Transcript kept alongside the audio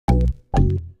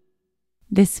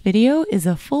This video is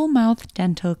a full mouth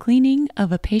dental cleaning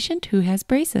of a patient who has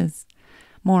braces.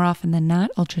 More often than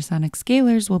not, ultrasonic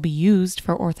scalers will be used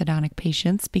for orthodontic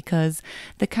patients because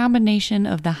the combination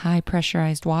of the high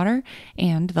pressurized water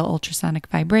and the ultrasonic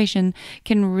vibration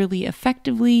can really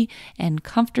effectively and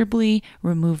comfortably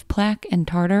remove plaque and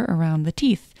tartar around the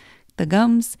teeth, the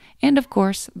gums, and of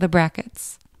course the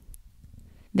brackets.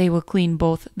 They will clean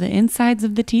both the insides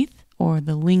of the teeth, or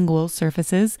the lingual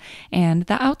surfaces, and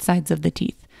the outsides of the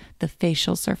teeth, the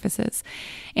facial surfaces.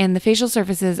 And the facial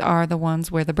surfaces are the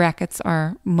ones where the brackets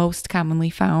are most commonly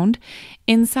found.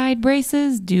 Inside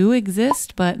braces do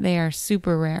exist, but they are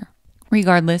super rare.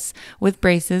 Regardless, with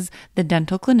braces, the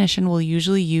dental clinician will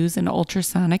usually use an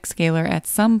ultrasonic scaler at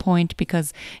some point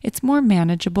because it's more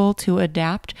manageable to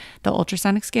adapt the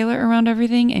ultrasonic scaler around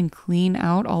everything and clean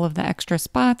out all of the extra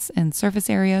spots and surface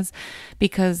areas,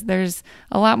 because there's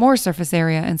a lot more surface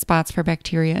area and spots for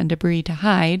bacteria and debris to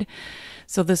hide.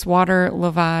 So this water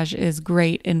lavage is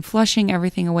great in flushing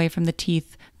everything away from the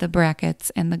teeth, the brackets,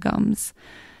 and the gums.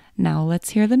 Now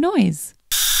let's hear the noise.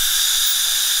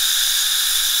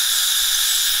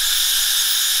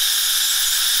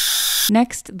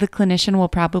 Next, the clinician will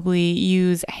probably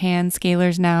use hand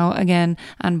scalers now, again,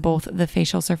 on both the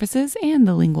facial surfaces and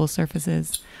the lingual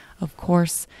surfaces. Of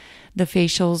course, the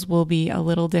facials will be a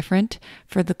little different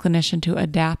for the clinician to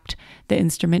adapt the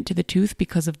instrument to the tooth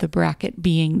because of the bracket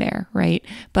being there, right?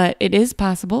 But it is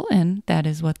possible, and that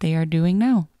is what they are doing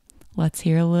now. Let's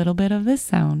hear a little bit of this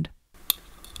sound.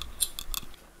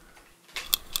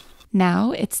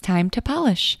 Now it's time to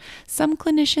polish. Some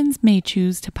clinicians may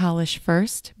choose to polish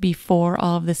first before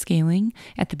all of the scaling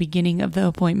at the beginning of the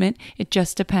appointment. It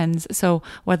just depends. So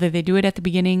whether they do it at the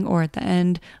beginning or at the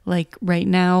end, like right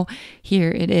now,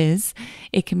 here it is.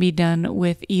 It can be done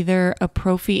with either a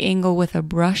prophy angle with a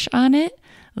brush on it,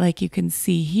 like you can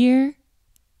see here,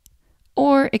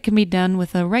 or it can be done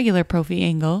with a regular prophy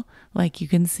angle, like you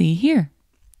can see here.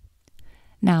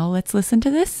 Now let's listen to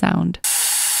this sound.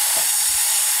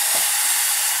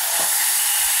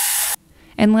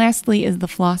 And lastly is the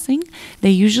flossing.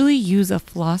 They usually use a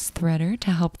floss threader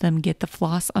to help them get the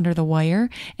floss under the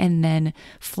wire and then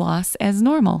floss as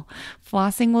normal.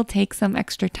 Flossing will take some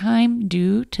extra time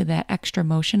due to that extra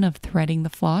motion of threading the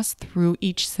floss through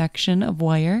each section of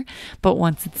wire. But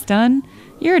once it's done,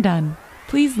 you're done.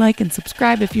 Please like and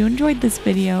subscribe if you enjoyed this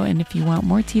video, and if you want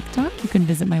more teeth talk, you can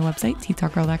visit my website,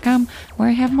 teethtalkgirl.com, where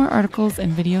I have more articles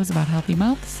and videos about healthy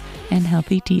mouths and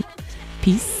healthy teeth.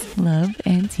 Peace, love,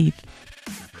 and teeth.